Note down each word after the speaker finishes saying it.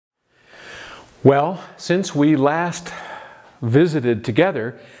Well, since we last visited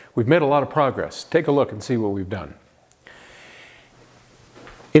together, we've made a lot of progress. Take a look and see what we've done.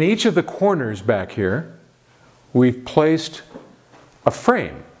 In each of the corners back here, we've placed a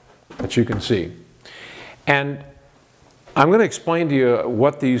frame that you can see. And I'm going to explain to you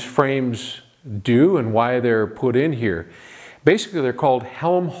what these frames do and why they're put in here. Basically, they're called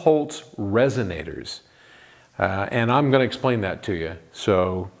Helmholtz Resonators. And I'm going to explain that to you.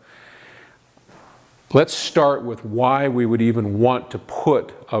 So let's start with why we would even want to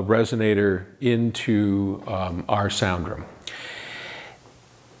put a resonator into our sound room.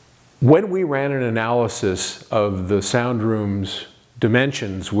 When we ran an analysis of the sound room's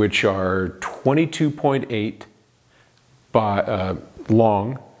dimensions, which are 22.8 by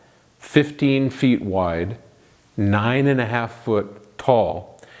long, 15 feet wide, 9.5 foot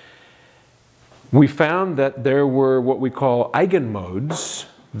tall, we found that there were what we call eigenmodes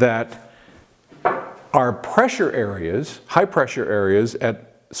that are pressure areas, high pressure areas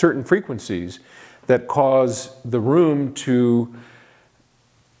at certain frequencies that cause the room to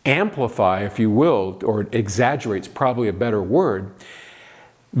amplify, if you will, or exaggerates, probably a better word,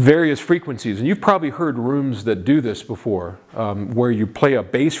 various frequencies. And you've probably heard rooms that do this before, where you play a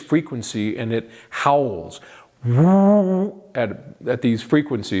bass frequency and it howls at these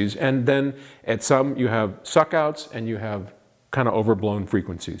frequencies, and then at some you have suckouts and you have kind of overblown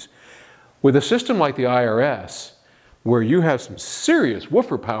frequencies. With a system like the IRS, where you have some serious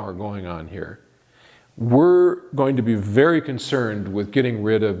woofer power going on here, we're going to be very concerned with getting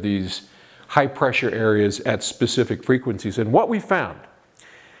rid of these high pressure areas at specific frequencies. And what we found,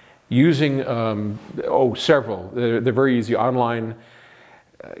 using several, they're very easy online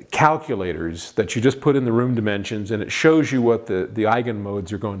calculators that you just put in the room dimensions, and it shows you what the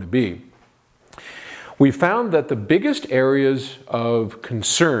eigenmodes are going to be. We found that the biggest areas of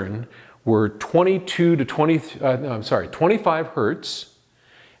concern were 25 hertz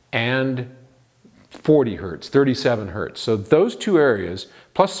and 40 hertz, 37 hertz. So those two areas,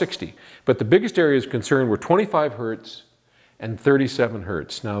 plus 60. But the biggest areas of concern were 25 hertz and 37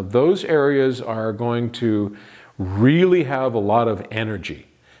 hertz. Now those areas are going to really have a lot of energy.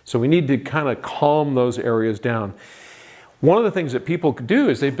 So we need to kind of calm those areas down. One of the things that people could do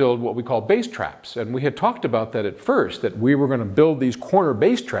is they build what we call bass traps. And we had talked about that at first, that we were going to build these corner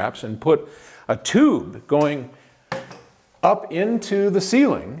bass traps and put a tube going up into the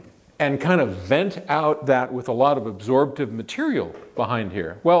ceiling and kind of vent out that with a lot of absorptive material behind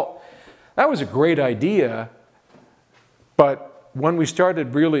here. Well, that was a great idea, but when we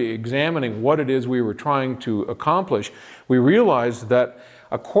started really examining what it is we were trying to accomplish, we realized that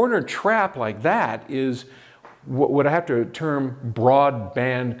a corner trap like that is what I have to term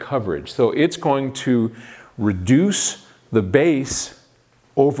broadband coverage. So it's going to reduce the bass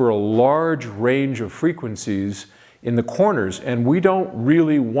over a large range of frequencies in the corners, and we don't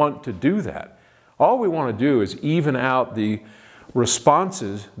really want to do that. All we want to do is even out the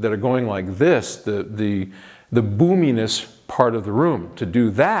responses that are going like this, the boominess part of the room. To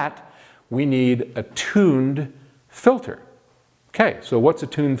do that, we need a tuned filter. Okay, so what's a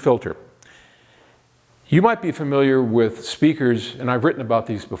tuned filter? You might be familiar with speakers, and I've written about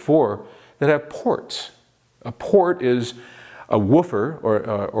these before, that have ports. A port is a woofer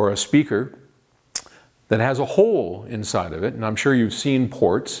or a speaker that has a hole inside of it, and I'm sure you've seen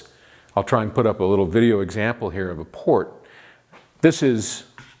ports. I'll try and put up a little video example here of a port. This is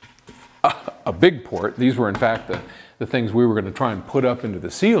a big port. These were in fact the things we were going to try and put up into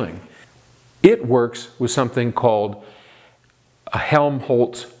the ceiling. It works with something called a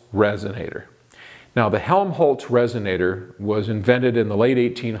Helmholtz Resonator. Now, the Helmholtz Resonator was invented in the late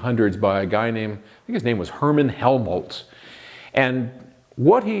 1800s by a guy named, I think his name was Hermann Helmholtz. And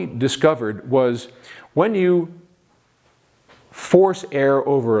what he discovered was when you force air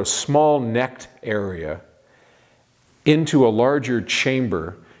over a small necked area into a larger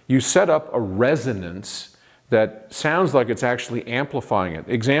chamber, you set up a resonance that sounds like it's actually amplifying it.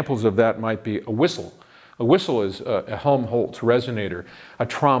 Examples of that might be a whistle. A whistle is a Helmholtz resonator. A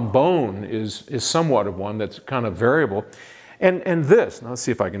trombone is somewhat of one that's kind of variable. And this, now let's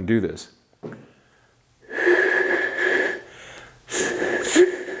see if I can do this.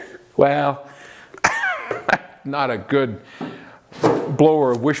 Well, not a good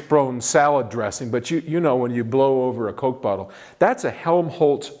blower of wishbone salad dressing, but you know when you blow over a Coke bottle. That's a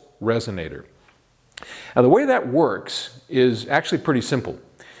Helmholtz resonator. Now the way that works is actually pretty simple.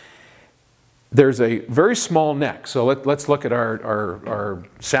 There's a very small neck. So let's look at our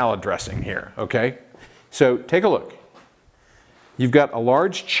salad dressing here, okay? So take a look. You've got a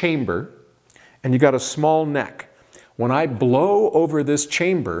large chamber and you've got a small neck. When I blow over this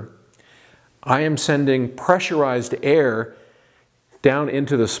chamber, I am sending pressurized air down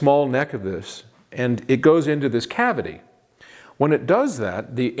into the small neck of this, and it goes into this cavity. When it does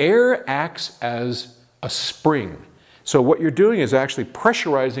that, the air acts as a spring. So what you're doing is actually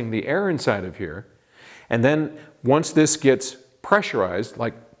pressurizing the air inside of here, and then once this gets pressurized,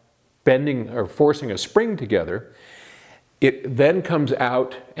 like bending or forcing a spring together, it then comes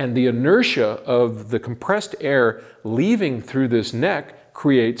out, and the inertia of the compressed air leaving through this neck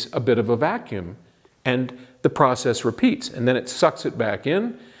creates a bit of a vacuum, and the process repeats. And then it sucks it back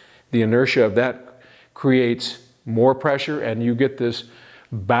in. The inertia of that creates more pressure, and you get this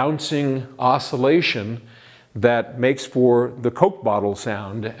bouncing oscillation that makes for the Coke bottle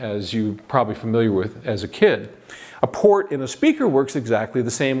sound, as you're probably familiar with as a kid. A port in a speaker works exactly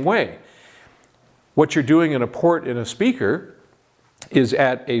the same way. What you're doing in a port in a speaker is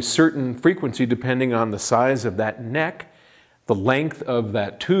at a certain frequency, depending on the size of that neck, the length of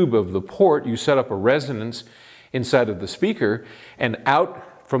that tube of the port. You set up a resonance inside of the speaker, and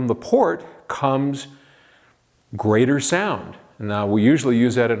out from the port comes greater sound. Now, we usually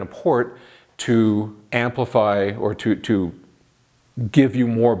use that in a port to amplify or to give you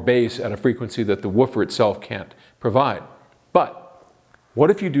more bass at a frequency that the woofer itself can't provide. But what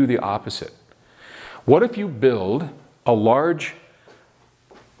if you do the opposite? What if you build a large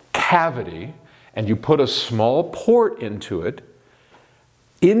cavity and you put a small port into it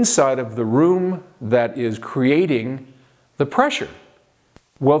inside of the room that is creating the pressure?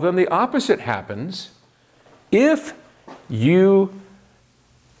 Well, then the opposite happens. If you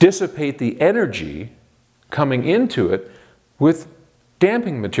dissipate the energy coming into it with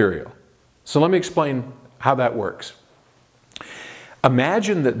damping material. So let me explain how that works.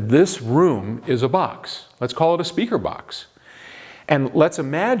 Imagine that this room is a box. Let's call it a speaker box. And let's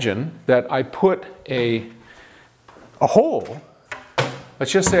imagine that I put a hole.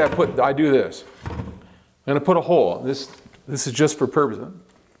 Let's just say I do this. I'm going to put a hole. This is just for purpose.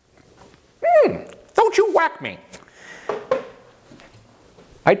 Don't you whack me.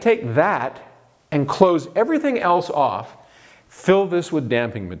 I take that and close everything else off, fill this with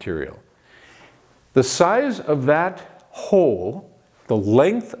damping material. The size of that hole, the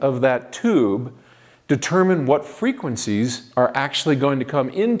length of that tube, determine what frequencies are actually going to come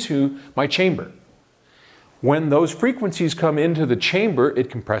into my chamber. When those frequencies come into the chamber,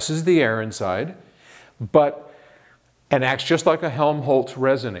 it compresses the air inside, and acts just like a Helmholtz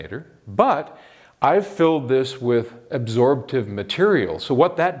resonator, but I've filled this with absorptive material. So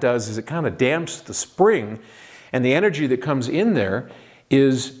what that does is it kind of damps the spring, and the energy that comes in there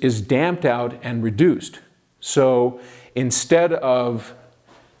is damped out and reduced. So instead of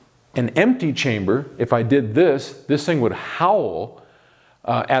an empty chamber, if I did this thing would howl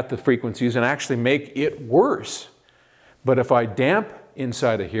at the frequencies and actually make it worse. But if I damp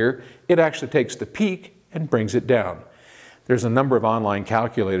inside of here, it actually takes the peak and brings it down. There's a number of online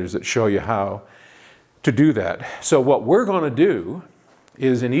calculators that show you how to do that. So what we're going to do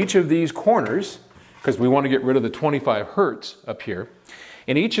is in each of these corners, because we want to get rid of the 25 hertz up here,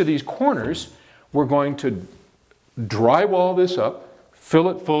 in each of these corners we're going to drywall this up, fill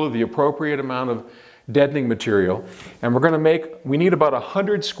it full of the appropriate amount of deadening material, and we need about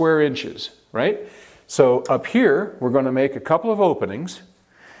 100 square inches, right? So up here we're going to make a couple of openings,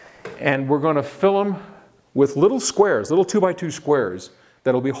 and we're going to fill them with little squares, little 2x2 squares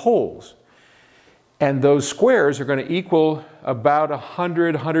that'll be holes. And those squares are going to equal about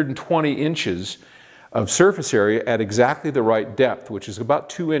 100, 120 inches of surface area at exactly the right depth, which is about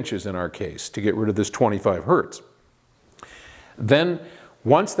 2 inches in our case, to get rid of this 25 hertz. Then,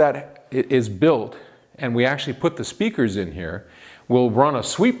 once that is built, and we actually put the speakers in here, we'll run a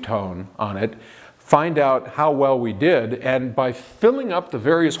sweep tone on it, find out how well we did, and by filling up the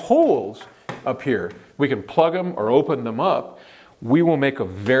various holes up here, we can plug them or open them up, we will make a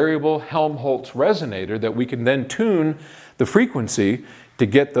variable Helmholtz resonator that we can then tune the frequency to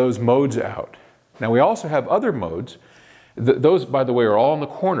get those modes out. Now we also have other modes. Those, by the way, are all in the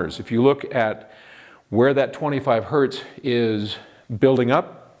corners. If you look at where that 25 hertz is building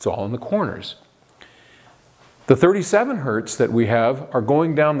up, it's all in the corners. The 37 hertz that we have are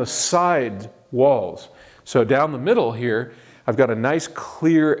going down the side walls. So down the middle here, I've got a nice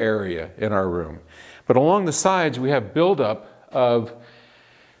clear area in our room. But along the sides, we have buildup of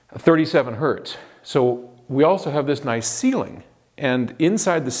 37 hertz. So we also have this nice ceiling. And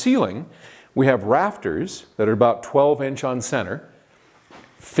inside the ceiling, we have rafters that are about 12 inch on center,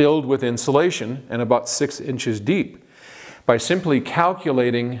 filled with insulation and about 6 inches deep. By simply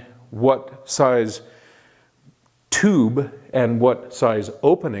calculating what size tube and what size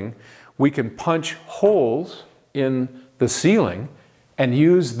opening, we can punch holes in the ceiling and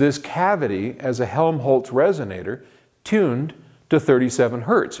use this cavity as a Helmholtz resonator tuned to 37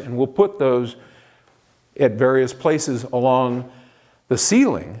 Hertz. And we'll put those at various places along the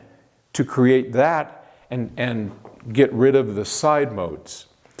ceiling to create that and get rid of the side modes.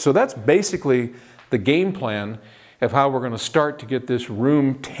 So that's basically the game plan of how we're going to start to get this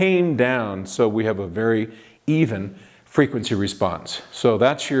room tamed down so we have a very even frequency response. So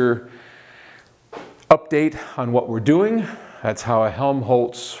that's your update on what we're doing. That's how a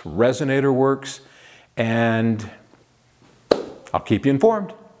Helmholtz resonator works, and I'll keep you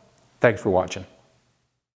informed. Thanks for watching.